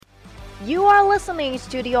You are listening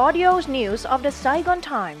to the audio news of the Saigon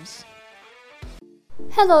Times.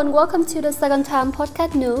 Hello and welcome to the Saigon Times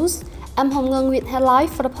Podcast News. I'm Hồng Ngân with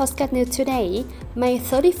headlines for the podcast news today, May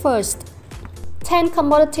 31st. 10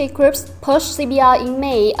 commodity groups pushed CPI in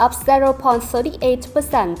May up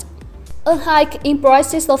 0.38%. A hike in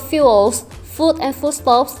prices of fuels, food and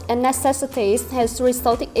foodstuffs and necessities has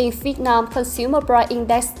resulted in Vietnam Consumer Price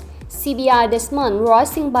Index CPI this month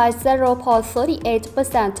rising by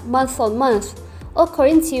 0.38% month-on-month,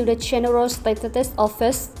 according to the General Statistics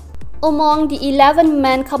Office. Among the 11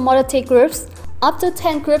 main commodity groups, up to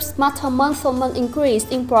 10 groups marked a month-on-month increase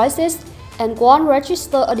in prices and one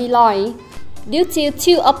registered a decline, due to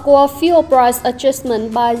two upward fuel price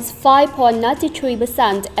adjustments by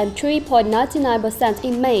 5.93% and 3.99%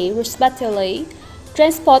 in May, respectively.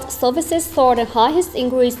 Transport services saw the highest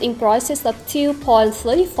increase in prices of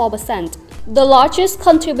 2.34%. The largest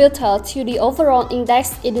contributor to the overall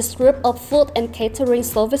index is this group of food and catering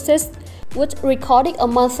services, which recorded a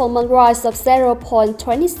month-on-month rise of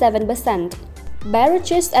 0.27%.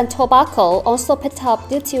 Beverages and tobacco also picked up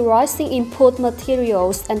due to rising input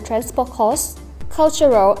materials and transport costs.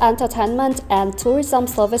 Cultural, entertainment, and tourism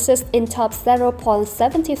services in top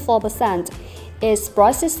 0.74%. Its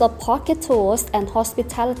prices of pocket tours and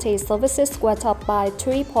hospitality services went up by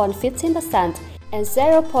 3.15% and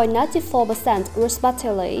 0.94%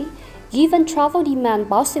 respectively, given travel demand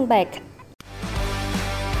bouncing back.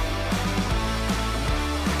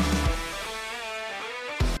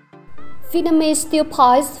 Vietnamese steel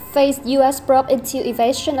pies face U.S. probe into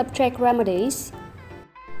evasion of trade remedies.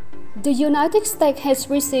 The United States has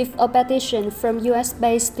received a petition from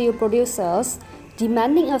U.S.-based steel producers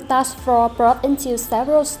demanding a task force probe into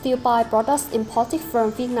several steel pie products imported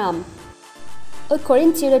from Vietnam.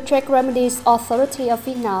 According to the Trade Remedies Authority of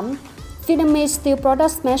Vietnam, Vietnamese steel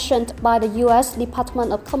products mentioned by the U.S.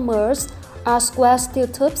 Department of Commerce are square steel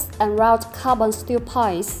tubes and round carbon steel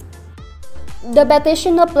pies. The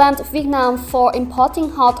petitioner blamed Vietnam for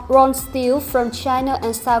importing hot rolled steel from China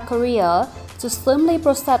and South Korea to swiftly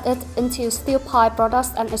process it into steel pie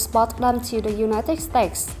products and export them to the United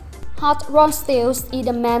States. Hot rolled steels is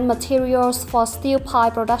the main materials for steel pie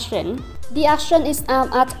production. The action is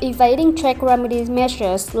aimed at evading trade remedy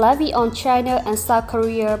measures levied on China and South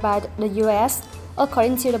Korea by the U.S.,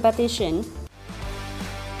 according to the petition.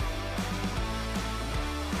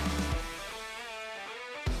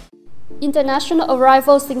 International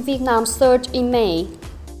arrivals in Vietnam surged in May.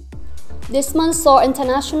 This month saw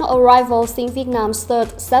international arrivals in Vietnam surge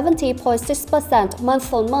 70.6%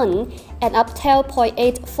 month-on-month and up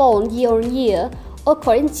 10.8-fold year-on-year,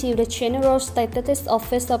 according to the General Statistics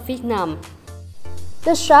Office of Vietnam.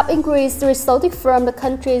 The sharp increase resulted from the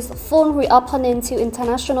country's full reopening to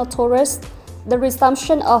international tourists, the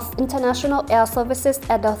resumption of international air services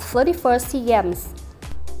at the 31st SEA Games.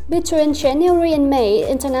 Between January and May,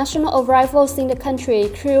 international arrivals in the country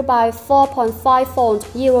grew by 4.5-fold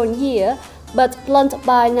year-on-year, but plunged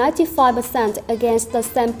by 95% against the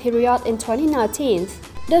same period in 2019.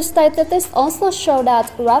 The statistics also show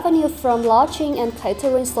that revenue from lodging and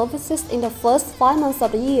catering services in the first 5 months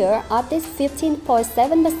of the year are up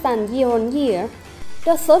 15.7% year-on-year.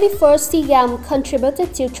 The 31st SEA Games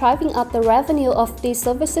contributed to driving up the revenue of these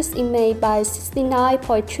services in May by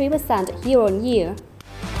 69.3% year-on-year.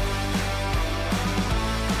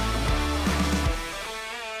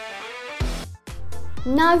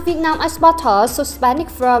 9 Vietnam exporters suspended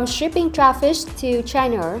from shipping traffic to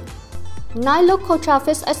China. 9 local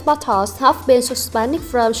traffic exporters have been suspended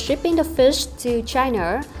from shipping the fish to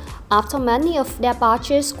China after many of their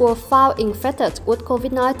barges were found infected with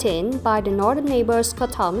COVID-19 by the northern neighbors'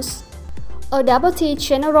 customs. A deputy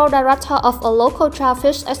general director of a local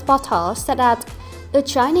traffic exporter said that the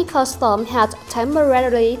Chinese customs had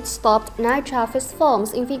temporarily stopped 9 traffic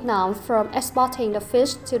firms in Vietnam from exporting the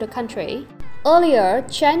fish to the country. Earlier,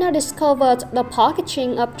 China discovered the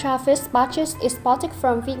packaging of traffic barges exported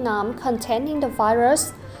from Vietnam containing the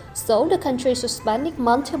virus, so the country suspended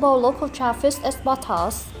multiple local traffic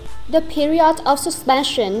exporters. The period of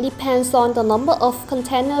suspension depends on the number of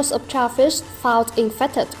containers of traffic found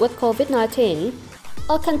infected with COVID-19.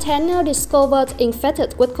 A container discovered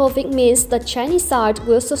infected with COVID means the Chinese side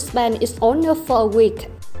will suspend its owner for a week.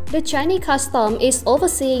 The Chinese customs is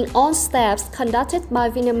overseeing all steps conducted by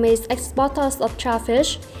Vietnamese exporters of traffic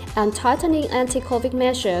and tightening anti-COVID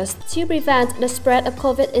measures to prevent the spread of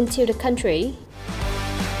COVID into the country.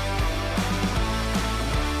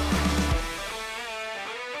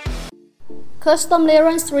 Custom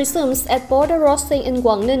clearance resumes at border crossing in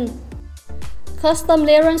Quảng Ninh. Custom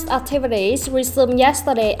clearance activities resumed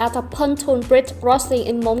yesterday at a pontoon bridge crossing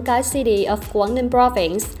in Mong Cái City of Quảng Ninh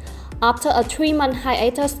Province, after a 3-month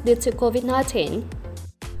hiatus due to COVID-19.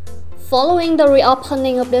 Following the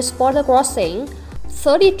reopening of this border crossing,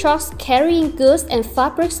 30 trucks carrying goods and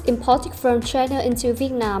fabrics imported from China into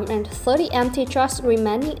Vietnam and 30 empty trucks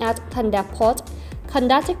remaining at Thanh Đa Port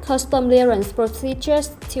conducted custom clearance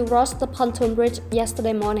procedures to cross the pontoon bridge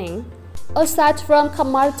yesterday morning. Aside from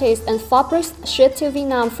commodities and fabrics shipped to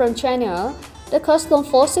Vietnam from China, the custom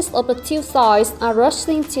forces of the two sides are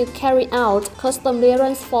rushing to carry out custom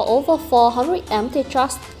clearance for over 400 empty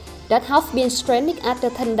trucks that have been stranded at the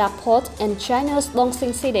Thanh Đa Port in China's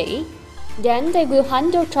Dongxing City. Then they will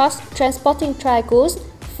handle trucks transporting dry goods,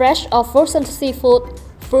 fresh or frozen seafood,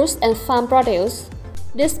 fruits and farm produce.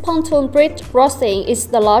 This pontoon bridge crossing is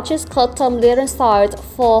the largest custom clearance site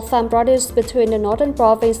for farm produce between the northern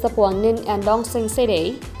province of Quảng Ninh and Dongxing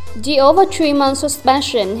City. The over 3-month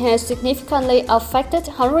suspension has significantly affected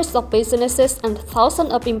hundreds of businesses and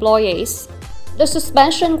thousands of employees. The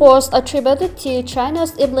suspension was attributed to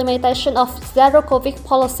China's implementation of zero-COVID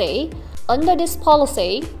policy. Under this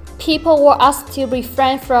policy, people were asked to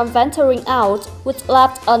refrain from venturing out, which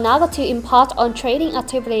left a negative impact on trading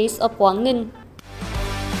activities of Quảng Ninh.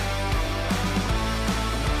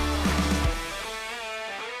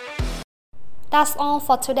 That's all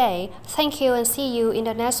for today. Thank you and see you in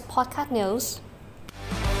the next podcast news.